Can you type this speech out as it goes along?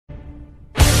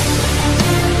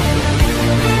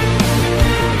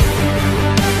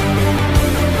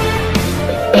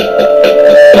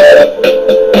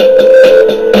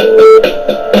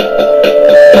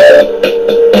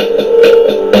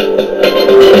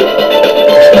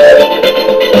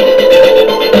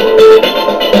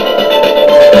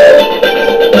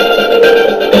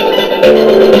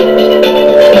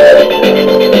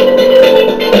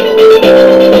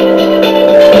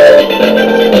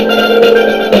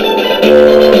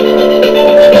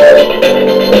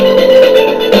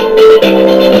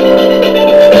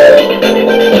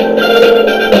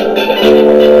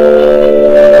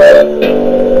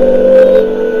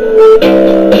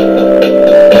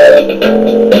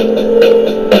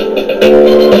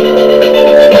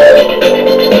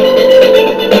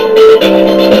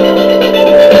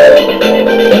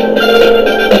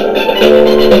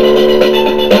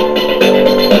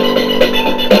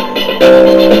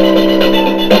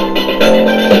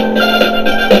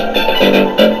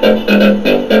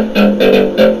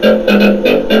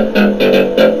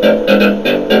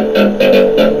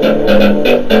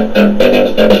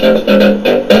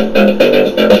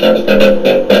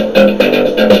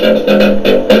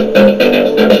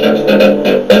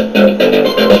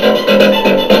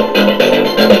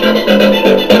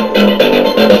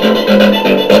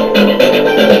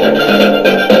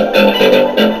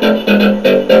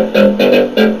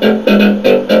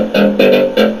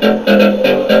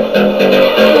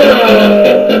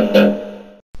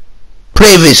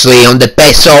Previously on the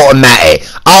best automatic,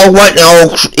 I went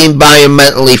all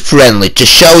environmentally friendly to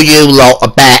show you lot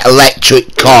about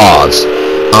electric cars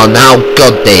and how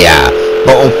good they are.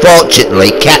 But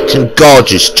unfortunately, Captain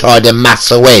Gorgeous tried to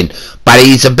muscle in, but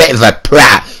he's a bit of a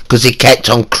prat because he kept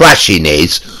on crashing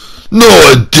his. No,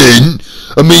 I didn't.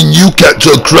 I mean, you kept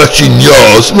on crashing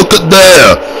yours. Look at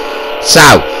there.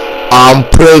 So, I'm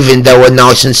proving they were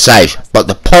nice and safe, but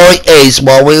the point is,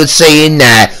 what we were seeing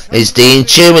there is the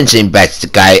insurance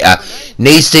investigator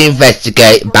needs to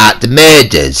investigate about the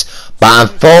murders,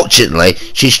 but unfortunately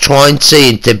she's trying to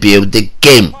interview the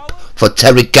GIMP for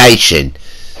interrogation.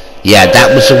 Yeah,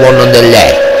 that was the one on the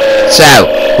left.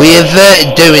 So, we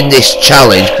averted doing this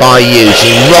challenge by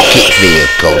using rocket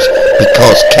vehicles,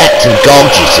 because Captain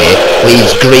Gorgeous here, with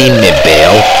his green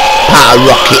mobile, put a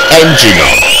rocket engine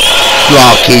on.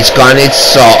 Like he's gonna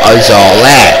sort us all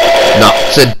out, not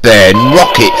to burn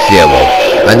rocket fuel,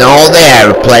 and all the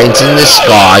aeroplanes in the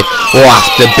sky will have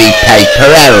to be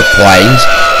paper aeroplanes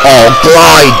or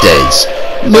gliders.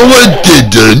 No, I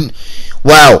didn't.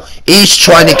 Well, he's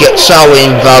trying to get so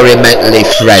environmentally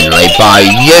friendly by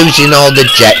using all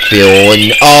the jet fuel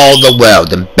in all the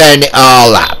world and burn it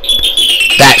all up.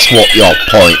 That's what your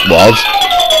point was.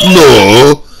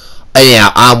 No.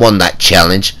 Anyhow, I won that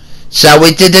challenge. So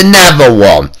we did another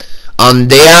one, and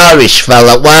the Irish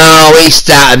fella, well, he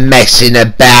started messing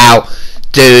about,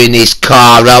 doing his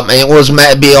car up, and it was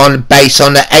meant to be based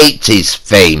on the 80s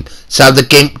theme, so the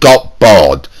GIMP got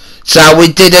bored. So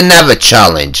we did another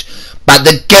challenge, but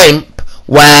the GIMP,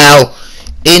 well,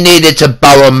 he needed to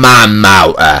borrow my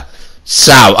motor,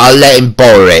 so I let him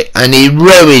borrow it, and he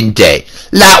ruined it.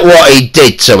 Look what he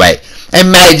did to it. He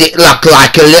made it look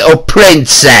like a little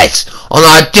princess, and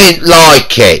I didn't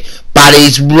like it. But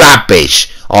he's rubbish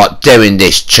at doing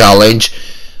this challenge.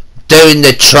 Doing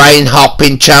the train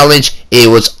hopping challenge, he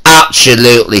was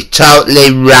absolutely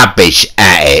totally rubbish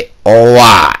at it.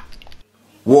 Alright.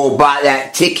 What about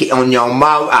that ticket on your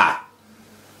motor?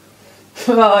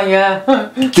 Oh yeah.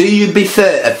 Do you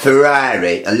prefer a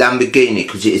Ferrari, a Lamborghini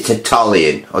because it's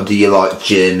Italian, or do you like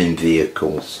German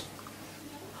vehicles?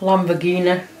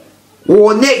 Lamborghini.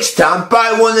 Well, next time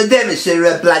buy one of them instead of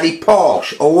a bloody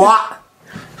Porsche, or what?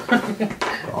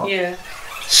 Yeah.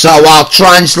 So our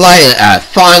translator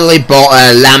finally bought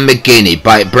a Lamborghini,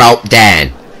 but it broke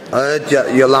down. I heard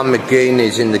your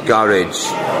Lamborghini's in the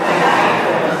garage.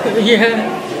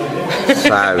 Yeah.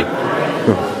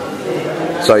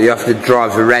 So you have to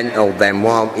drive a rental then,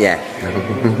 won't you?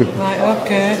 Right,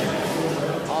 okay.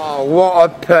 Oh, what a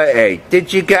pity.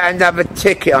 Did you get another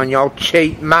ticket on your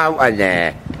cheap motor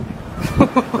there?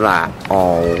 Right.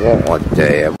 Oh, what a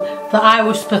dear. That I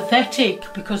was pathetic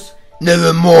because...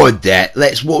 Never mind that,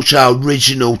 let's watch our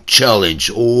original challenge,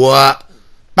 alright?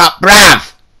 But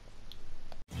bruv!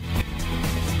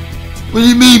 What do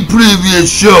you mean previous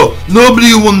show?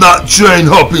 Nobody won that train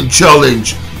hopping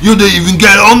challenge. You didn't even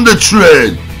get on the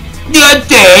train. Yeah, I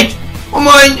did. I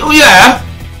mean, oh yeah.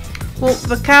 Well,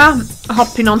 the car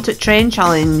hopping onto train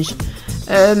challenge,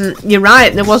 you're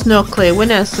right, there was no clear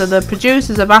winner, so the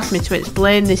producers have asked me to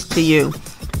explain this to you.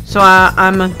 So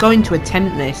I'm going to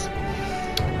attempt this.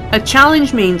 A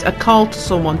challenge means a call to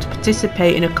someone to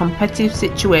participate in a competitive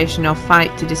situation or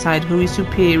fight to decide who is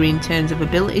superior in terms of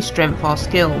ability, strength or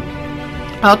skill,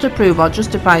 or to prove or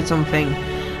justify something.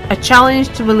 A challenge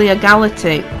to the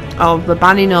legality of the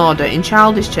banning order, in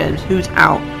childish terms, who's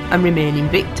out and remaining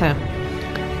victor.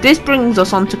 This brings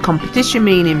us on to competition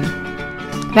meaning.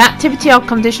 The activity or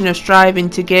condition of striving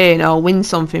to gain or win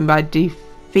something by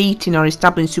defeating or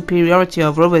establishing superiority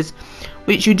over others,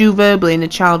 which you do verbally in a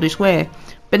childish way,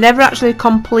 but never actually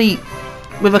complete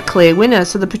with a clear winner.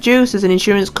 So the producers and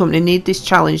insurance company need this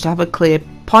challenge to have a clear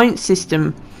point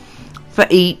system for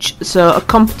each, so a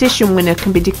competition winner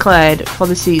can be declared for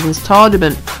the season's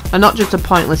tournament and not just a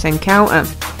pointless encounter.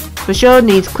 The show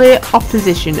needs clear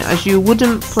opposition, as you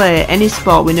wouldn't play any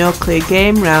sport with no clear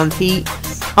game, round, heat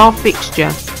or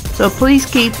fixture, so please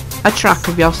keep a track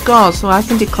of your scores so I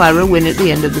can declare a win at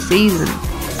the end of the season.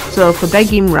 So for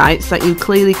begging rights that you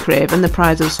clearly crave and the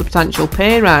prize of a substantial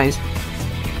pay rise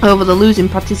over the losing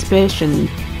participants.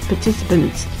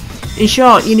 In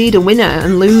short, you need a winner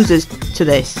and losers to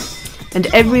this, and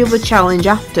every other challenge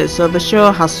after, so the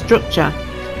show has structure.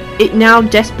 It now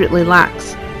desperately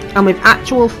lacks, and with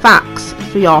actual facts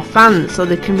for your fans so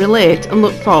they can relate and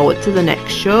look forward to the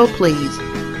next show, please.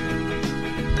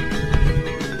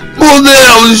 What the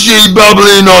hell is she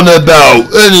babbling on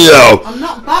about, anyhow? I'm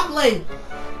not babbling.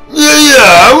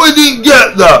 Yeah, we didn't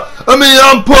get that. I mean,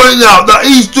 I'm pointing out that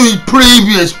he's doing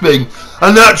previous thing,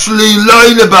 and actually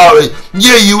lying about it.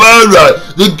 Yeah, you are right.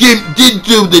 The Gimp did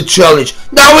do the challenge.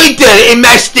 No, he didn't. He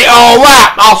messed it all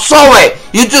up. I saw it.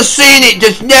 You just seen it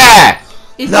just now.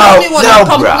 He's No, the only one no,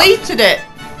 who bruv. completed it.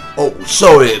 Oh,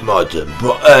 sorry, madam,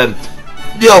 but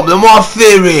yeah, but my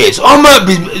theory is I might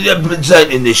be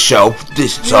presenting this show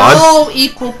this We're time. all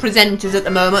equal presenters at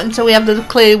the moment until we have the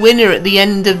clear winner at the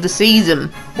end of the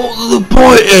season. But the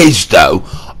point is, though,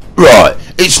 right?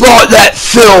 It's like that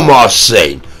film I've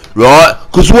seen, right?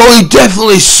 Because we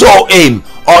definitely saw him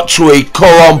actually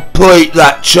complete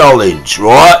that challenge,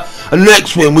 right? And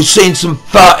next thing we've seen some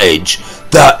footage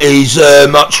that he's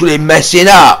actually messing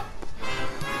up.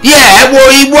 Yeah,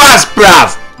 well, he was,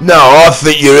 bruv. No, I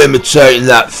think you're imitating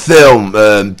that film,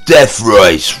 Death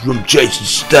Race, from Jason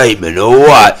Statham,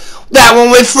 alright? That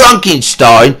one with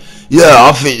Frankenstein. Yeah,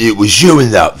 I think it was you in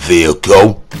that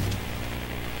vehicle.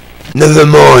 Never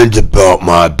mind about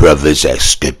my brother's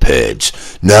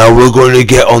escapades. Now we're going to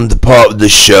get on the part of the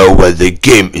show where the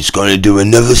Gimp is going to do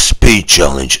another speed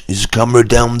challenge. Is the camera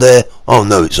down there? Oh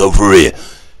no, it's over here.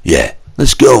 Yeah,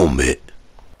 let's go on, mate.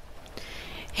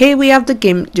 Here we have the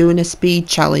Gimp doing a speed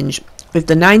challenge with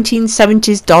the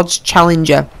 1970s Dodge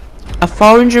Challenger, a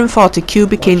 440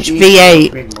 cubic inch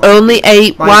V8. Only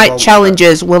 8 white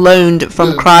Challengers were loaned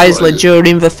from Chrysler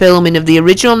during the filming of the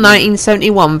original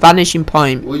 1971 Vanishing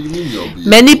Point.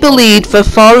 Many believed the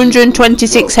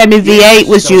 426 Hemi V8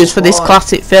 was used for this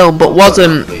classic film, but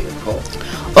wasn't.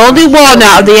 Only one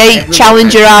out of the 8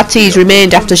 Challenger RTs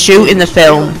remained after shooting the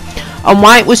film, and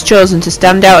white was chosen to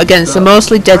stand out against the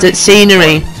mostly desert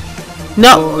scenery.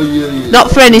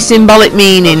 Not for any symbolic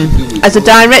meaning, as the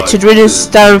director Ridley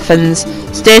Starfans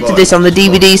stated this on the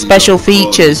DVD special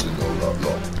features.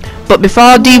 But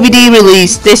before DVD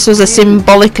release, this was a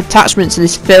symbolic attachment to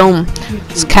this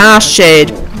film's car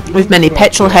shade with many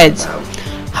petrol heads.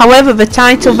 However, the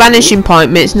title Vanishing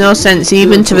Point makes no sense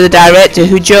even to the director,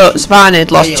 who joked Svan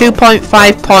had lost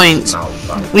 2.5 points,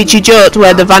 which he joked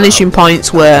where the vanishing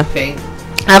points were.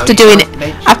 After going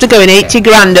 80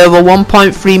 grand over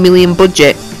 1.3 million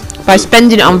budget by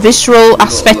spending it on visceral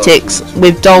aesthetics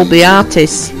with Dolby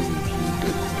artists.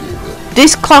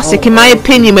 This classic, in my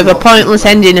opinion, with a pointless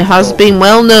ending, has been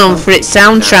well known for its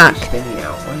soundtrack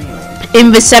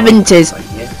in the 70s.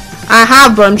 I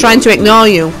have, but I'm trying to ignore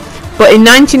you. But in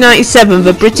 1997,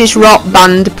 the British rock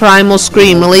band Primal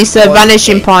Scream released their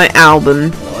Vanishing Point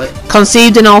album,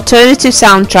 conceived an alternative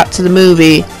soundtrack to the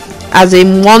movie, as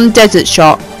in one desert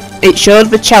shot, it showed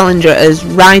the Challenger as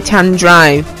right-hand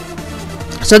drive.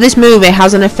 So this movie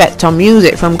has an effect on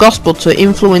music, from gospel to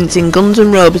influencing Guns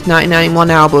N' Roses' 1991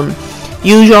 album,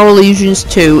 Use Your Illusions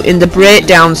 2, in the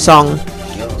Breakdown song.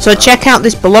 So check out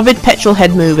this beloved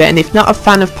petrolhead movie, and if not a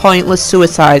fan of pointless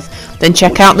suicides, then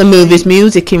check out the movie's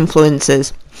music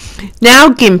influences. Now,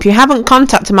 Gimp, you haven't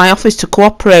contacted my office to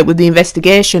cooperate with the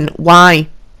investigation. Why?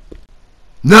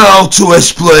 Now to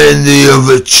explain the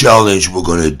other challenge we're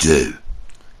going to do.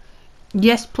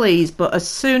 Yes, please, but as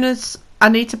soon as I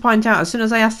need to point out, as soon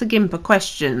as I ask the Gimp a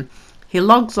question, he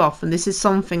logs off, and this is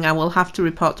something I will have to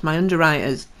report to my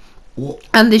underwriters. What?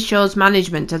 And this shows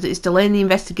management, as it's delaying the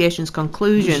investigation's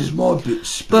conclusion. This is my bit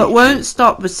speaking. But won't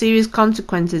stop the serious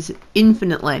consequences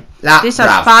infinitely. That, This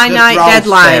has bruv, finite just roll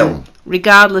deadline, film.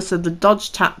 regardless of the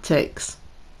Dodge tactics.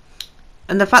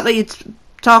 And the fact that you're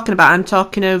talking about I'm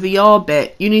talking over your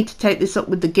bit, you need to take this up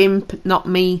with the Gimp, not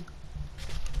me.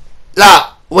 Look,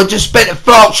 we just spent a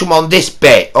fortune on this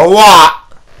bit, or what?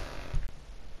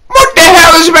 What the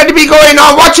hell is meant to be going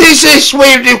on? What is this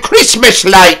with the Christmas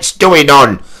lights doing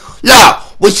on?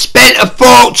 Look, we spent a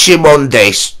fortune on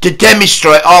this to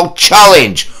demonstrate our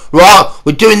challenge, right?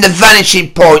 We're doing the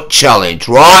Vanishing Point challenge,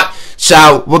 right?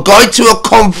 So, we're going to a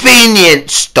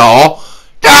convenience store.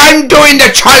 I'm doing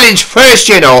the challenge first,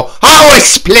 you know. I'll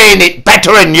explain it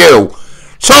better than you.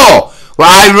 So,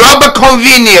 I rob a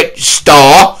convenience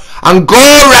store and go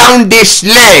around this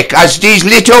lake as these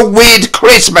little weird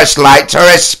Christmas lights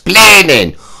are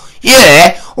explaining.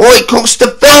 Yeah, well, it costs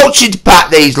a fortune to pack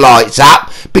these lights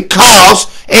up because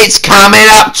it's coming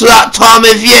up to that time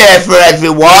of year for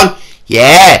everyone.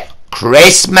 Yeah,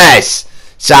 Christmas.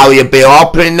 So you'll be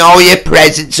opening all your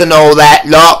presents and all that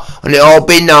lot, and it'll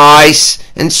be nice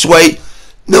and sweet.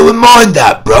 Never mind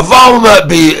that, bruv. I might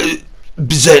be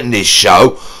presenting this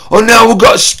show. Oh, now we've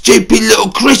got stupid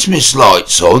little Christmas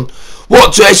lights on.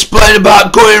 What to explain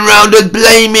about going round a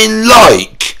blaming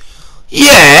lake?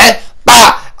 Yeah,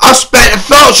 but I spent a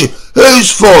fortune. Whose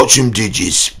fortune did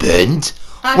you spend?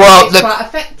 well, the quite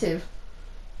effective.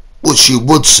 Well, she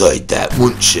would say that,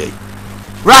 wouldn't she?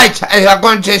 right, I'm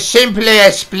going to simply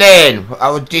explain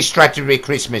our distracted with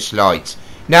Christmas lights.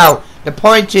 Now, the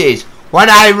point is, when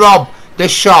I rob the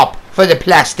shop for for the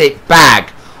plastic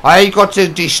bag. I got to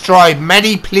destroy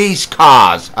many police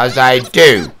cars, as I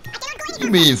do.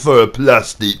 You mean for a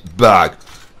plastic bag?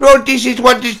 No, this is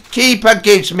what the keeper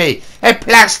gives me. A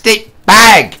plastic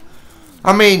bag.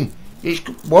 I mean, it's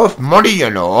worth money, you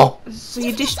know. So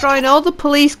you're destroying all the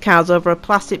police cars over a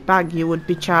plastic bag you would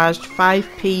be charged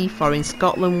 5p for in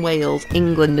Scotland, Wales,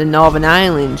 England and Northern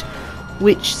Ireland.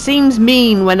 Which seems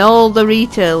mean when all the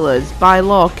retailers by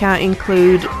law can't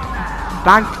include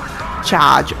bag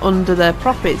charge under their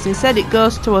profits. Instead it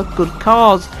goes to a good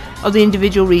cause of the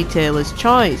individual retailer's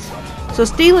choice. So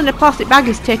stealing a plastic bag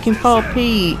is taking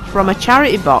 4p from a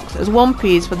charity box, as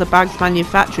 1p is for the bag's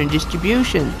manufacture and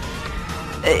distribution.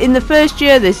 In the first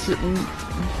year this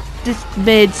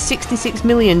made 66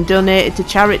 million donated to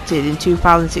charity in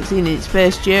 2016 in its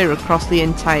first year across the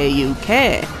entire UK.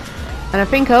 And I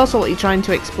think also what you're trying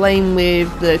to explain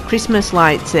with the Christmas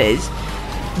lights is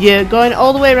you're going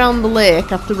all the way around the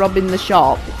lake after robbing the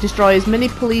shop, destroy as many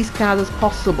police cars as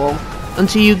possible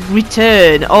until you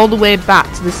return all the way back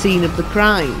to the scene of the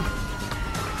crime.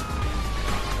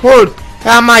 Well,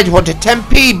 I might want a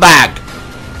 10p bag.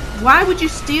 Why would you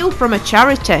steal from a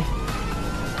charity?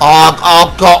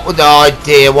 I got the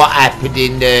idea what happened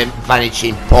in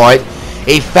Vanishing Point.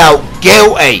 He felt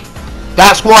guilty.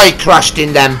 That's why he crashed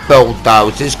in them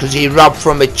bulldozers, because he robbed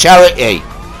from a charity.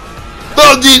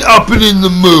 That didn't happen in the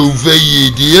movie,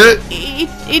 you idiot.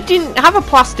 He didn't have a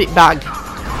plastic bag.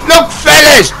 Look,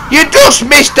 fellas, you just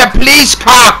missed a police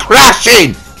car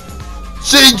crashing.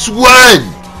 Since when?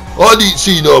 I didn't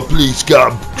see no police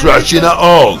car crashing at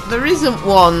all. There isn't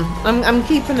one. I'm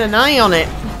keeping an eye on it.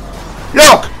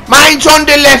 Look, mine's on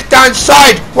the left-hand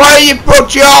side. Why you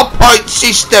put your point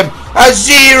system as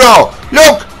 0?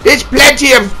 Look, there's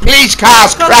plenty of police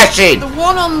cars crashing. The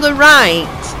one on the right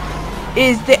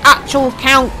is the actual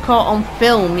count caught on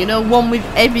film, you know, one with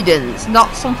evidence,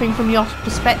 not something from your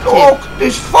perspective. Look,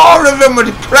 there's 4 of them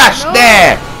with crashed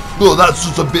there. No, that's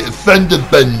just a bit of fender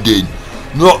bending.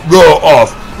 Not right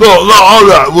off. Look,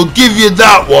 alright, we'll give you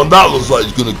that one. That looks like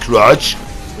it's gonna crash.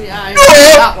 Yeah,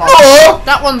 that one. No.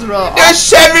 That one's right. There's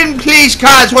 7 police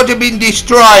cars would have been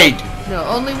destroyed. No,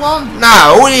 only one.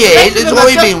 No, only 8. There's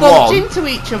only been one. Into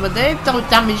each other. They've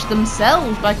damaged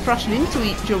themselves by crashing into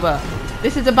each other.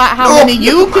 This is about how many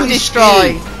you can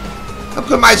destroy.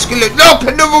 Look at my skill. Look,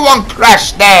 another one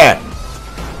crashed there.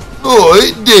 No,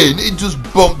 it didn't. It just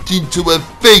bumped into a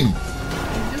thing.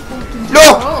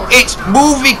 Look, it's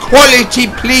movie quality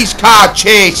police car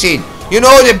chasing. You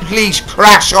know the police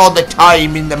crash all the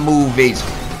time in the movies.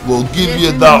 We'll give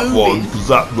you that one because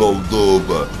that rolled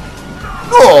over.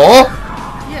 No.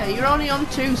 Yeah, you're only on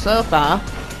 2 so far.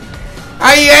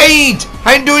 I ain't.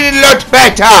 I'm doing a lot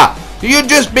better. You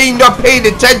just been not paying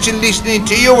attention listening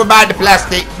to you about the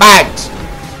plastic bags.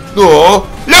 No.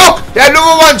 Look,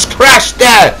 another one's crashed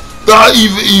there. That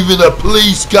even a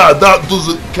police car, that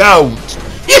doesn't count.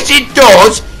 Yes, it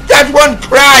does. That one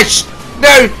crashed.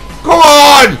 Now, go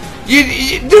on.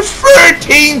 The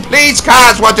 13 police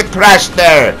cars want to crash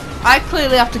there. I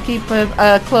clearly have to keep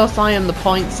a close eye on the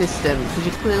point system because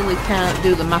you clearly can't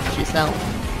do the maths yourself.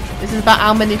 This is about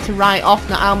how many to write off,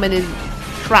 not how many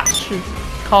crashes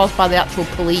caused by the actual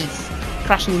police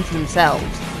crashing into themselves.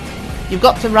 You've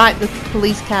got to write the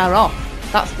police car off.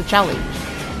 That's the challenge.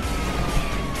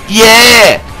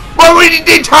 Yeah. Well, we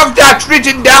didn't have that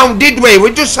written down, did we?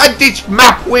 We just had this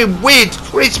map with weird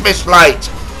Christmas lights.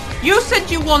 You said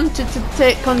you wanted to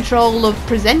take control of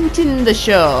presenting the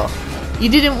show. You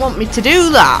didn't want me to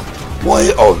do that.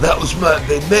 Wait, that was meant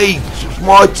to be me. It was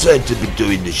my turn to be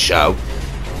doing the show.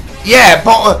 Yeah,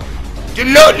 but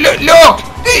look,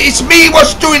 it's me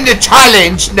what's doing the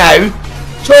challenge now.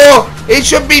 So it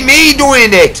should be me doing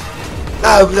it.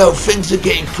 No, things are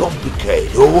getting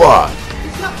complicated, or what?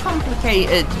 It's not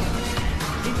complicated.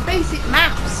 It's basic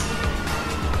maths.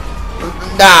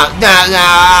 No,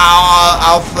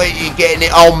 I think you're getting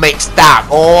it all mixed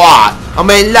up, alright? I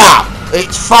mean, look,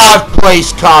 it's 5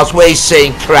 police cars we've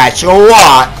seen crash,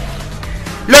 alright?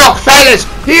 Look, fellas,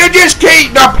 you just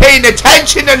keep not paying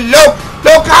attention and look,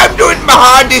 I'm doing my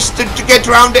hardest to get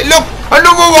around it. Look,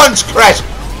 another one's crashed.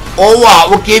 Alright,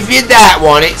 we'll give you that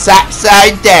one, it's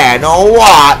upside down,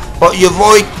 alright? But you've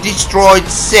already destroyed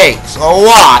 6,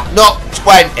 alright? Not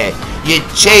 20, you're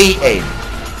cheating.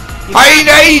 I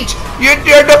ain't.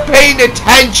 You're not paying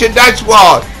attention, that's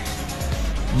what.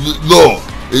 Look,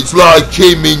 it's like I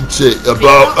came into it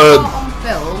about on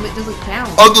film, it doesn't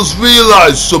count. I just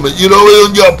realised something, you know,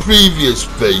 on your previous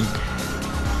thing.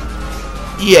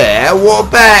 Yeah, what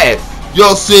about it?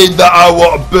 You're saying that I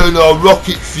want to burn our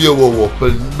rocket fuel up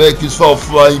and make us all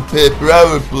flying paper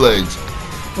aeroplanes.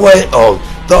 Wait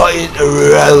that ain't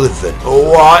irrelevant,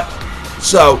 alright?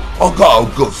 So I got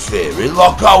a good theory,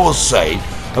 like I was saying,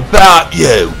 about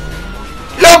you.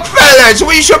 Look, fellas,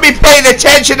 we should be paying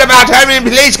attention about how many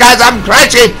police cars I'm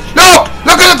crashing.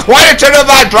 Look at the quality of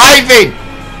my driving.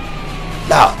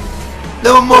 No,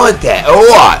 never mind that,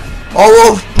 alright. I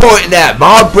was pointing out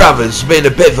my brother's been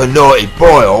a bit of a naughty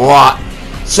boy, alright.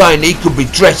 Saying he could be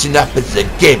dressing up as a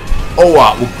gimp.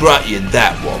 Alright, we'll grant you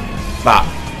that one. But,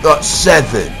 that's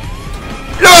 7.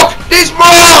 Look, there's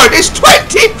more. There's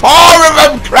 24 of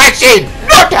them crashing,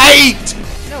 not 8.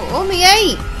 No, only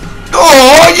 8.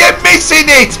 Oh, you're missing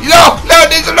it. Look,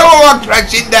 there's another one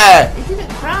crashing there. It didn't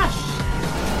crash.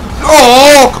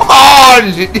 Oh, come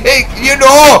on! You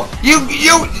know,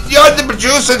 you're the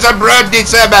producers and brought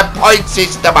this point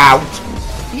system out.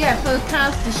 Yeah, for the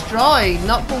cars destroyed,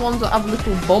 not for ones that have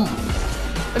little bumps.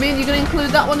 I mean, you're going to include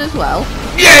that one as well?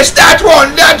 Yes, that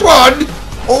one.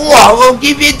 Oh, I will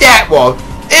give you that one.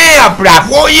 Yeah,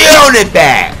 bruv, what are you on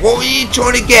about? What were you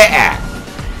trying to get at?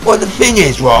 Well, the thing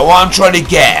is, right, what I'm trying to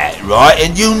get at, right,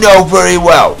 and you know very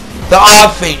well that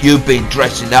I think you've been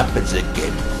dressing up as a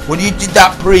gimp. When you did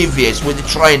that previous with the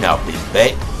train up in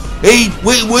bit,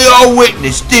 we all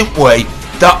witnessed, didn't we,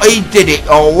 that he did it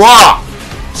alright.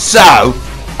 So,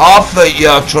 I think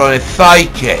you're trying to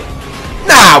fake it.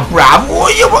 Now, bruv,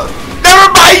 what are you...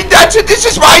 Never mind, this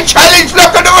is my challenge.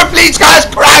 Look, another police car's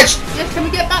crashed. Yes, can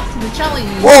we get back to the challenge?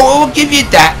 Well, we'll give you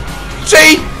that.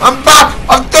 See, I'm back.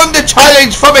 I've done the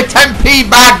challenge from a 10p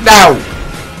bag now.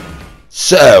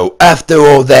 So, after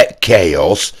all that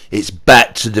chaos, it's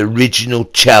back to the original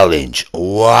challenge,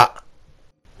 what?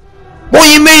 What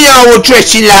do you mean I was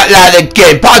dressing like the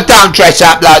gimp? I don't dress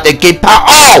up like the gimp at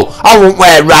all. I won't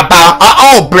wear rubber at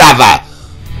all, brother.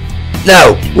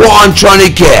 No, what I'm trying to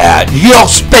get at, you're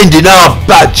spending our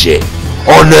budget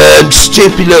on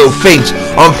stupid little things,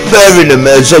 on throwing them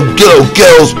as a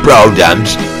girls'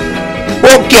 programs.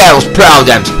 What girls'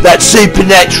 programs? That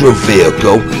supernatural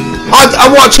vehicle. I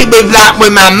watch it with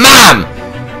my mum.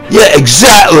 Yeah,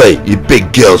 exactly, you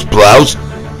big girls' blouse.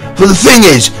 For the thing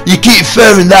is, you keep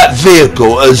throwing that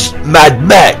vehicle as Mad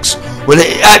Max, when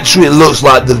it actually looks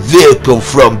like the vehicle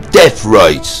from Death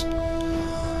Race.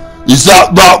 Is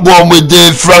that one with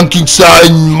the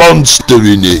Frankenstein monster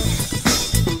in it?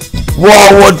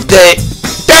 What would they...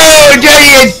 Dude,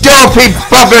 you dopey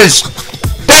buggers!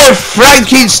 The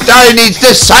Frankenstein is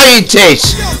the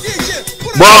scientist!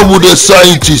 Why would a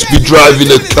scientist be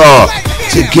driving a car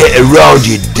to get around,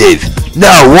 you div?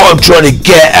 Now, what I'm trying to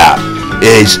get at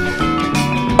is,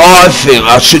 I think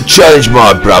I should challenge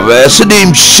my brother. Instead of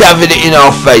him shoving it in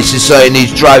our faces saying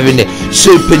he's driving the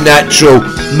supernatural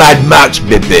Mad Max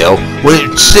mobile, when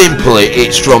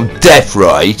it's from Death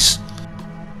Race.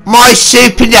 My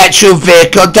supernatural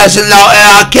vehicle doesn't look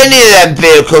like any of them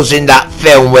vehicles in that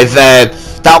film with that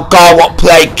guy what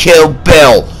played Kill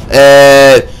Bill,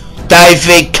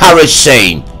 David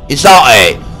Carradine. Is that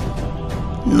it?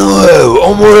 No,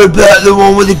 I'm worried about the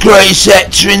one with the greatest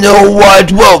actor in the whole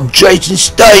wide world, Jason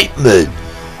Statham.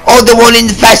 Oh, the one in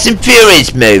the Fast and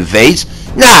Furious movies?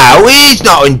 No, he's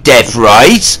not in Death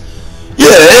Race.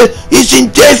 Yeah, he's in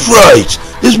Death Race.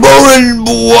 There's more than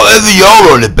whatever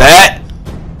you're on about.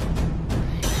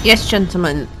 Yes,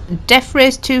 gentlemen. Death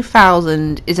Race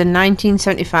 2000 is a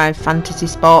 1975 fantasy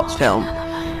sports film.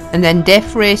 And then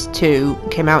Death Race 2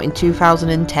 came out in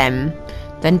 2010.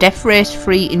 Then Death Race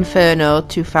 3 Inferno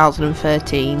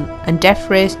 2013, and Death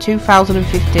Race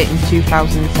 2015 in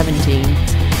 2017,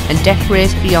 and Death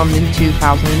Race Beyond in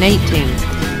 2018.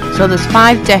 So there's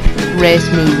 5 Death Race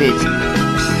movies.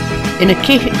 In a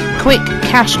quick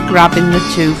cash grab in the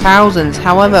 2000s,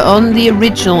 however, only the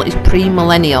original is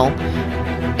pre-millennial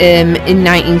in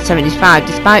 1975,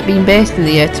 despite being based in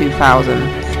the year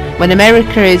 2000, when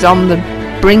America is on the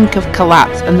brink of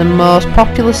collapse and the most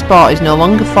popular sport is no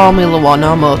longer Formula 1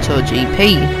 or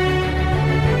MotoGP,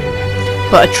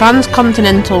 but a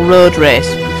transcontinental road race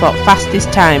for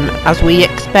fastest time, as we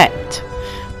expect,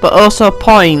 but also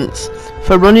points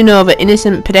for running over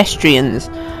innocent pedestrians.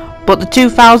 But the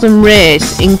 2000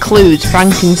 race includes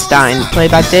Frankenstein,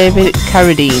 played by David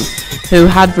Carradine, who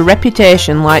had the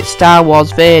reputation like Star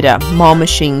Wars Vader, more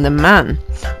machine than man,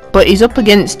 but he's up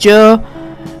against Joe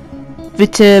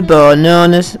Viterbo,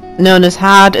 known as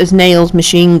Hard as Nails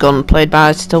Machine Gun, played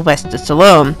by Sylvester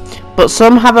Stallone. But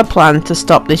some have a plan to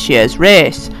stop this year's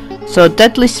race. So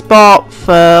deadly sport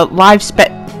for live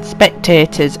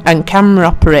spectators and camera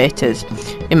operators,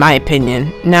 in my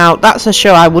opinion. Now, that's a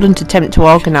show I wouldn't attempt to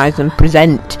organise and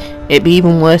present. It'd be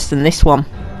even worse than this one.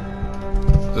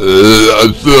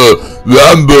 I saw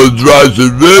Rambo drives a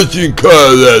racing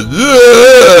car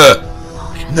then.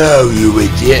 No, you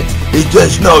idiot. He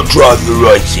does not drive the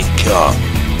racing car.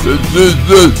 This is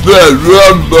the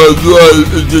rumble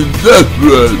is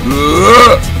different.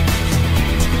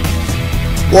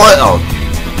 What on?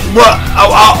 What?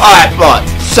 Oh, alright, right.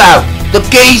 So, the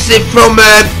geezer from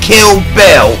Kill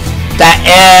Bill, that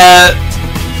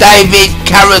David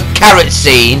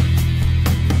Carradine.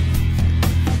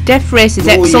 Death Race is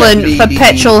excellent for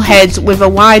petrol heads with a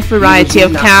wide variety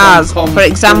of cars. For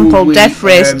example, Death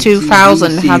Race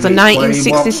 2000 has a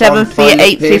 1967 Fiat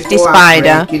 850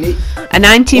 Spider, a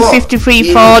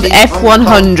 1953 Ford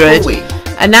F100,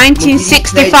 a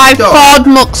 1965 Ford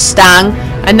Mustang,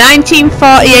 a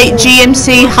 1948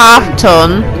 GMC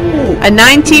half-ton, a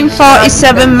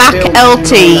 1947 Mack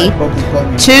LT,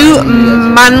 two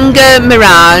Manga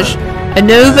Mirage, a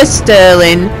Nova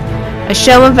Sterling, a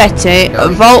Chevrolet, a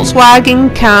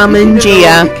Volkswagen Carmen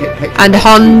Gia, and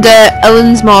Honda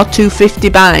Ellensmore 250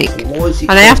 bike.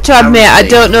 And I have to admit, I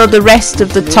don't know the rest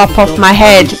of the top off my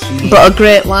head, but a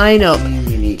great lineup.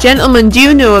 Gentlemen, do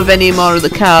you know of any more of the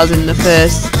cars in the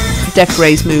first Death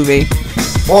Race movie?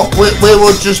 What, we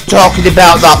were just talking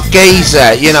about that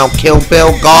geezer, you know, Kill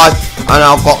Bill guy, and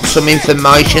I got some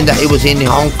information that he was in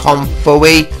Hong Kong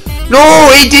Fooey. No,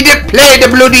 he didn't play the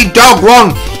bloody dog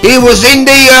one. He was in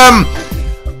the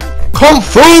Kung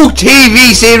Fu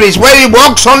TV series where he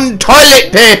walks on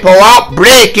toilet paper without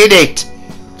breaking it.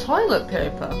 Toilet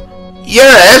paper?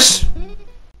 Yes.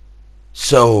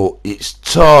 So it's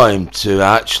time to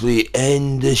actually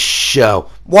end the show.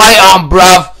 Wait on,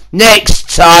 bruv. Next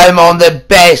time on the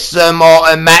best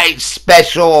automatic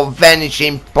special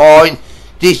vanishing point,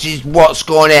 this is what's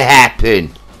going to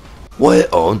happen.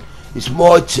 Wait on, it's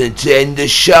my turn to end the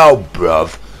show,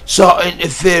 bruv. Start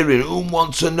interfering. Who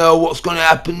wants to know what's going to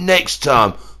happen next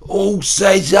time? Who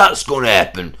says that's going to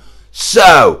happen?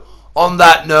 So, on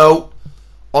that note,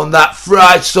 on that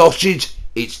fried sausage,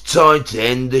 it's time to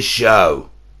end the show.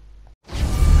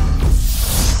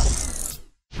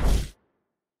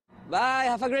 Bye,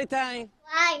 have a great time.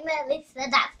 Bye, Melissa,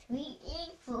 that's sweet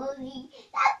for me.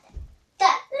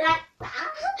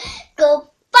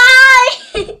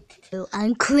 Goodbye.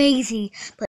 I'm crazy, but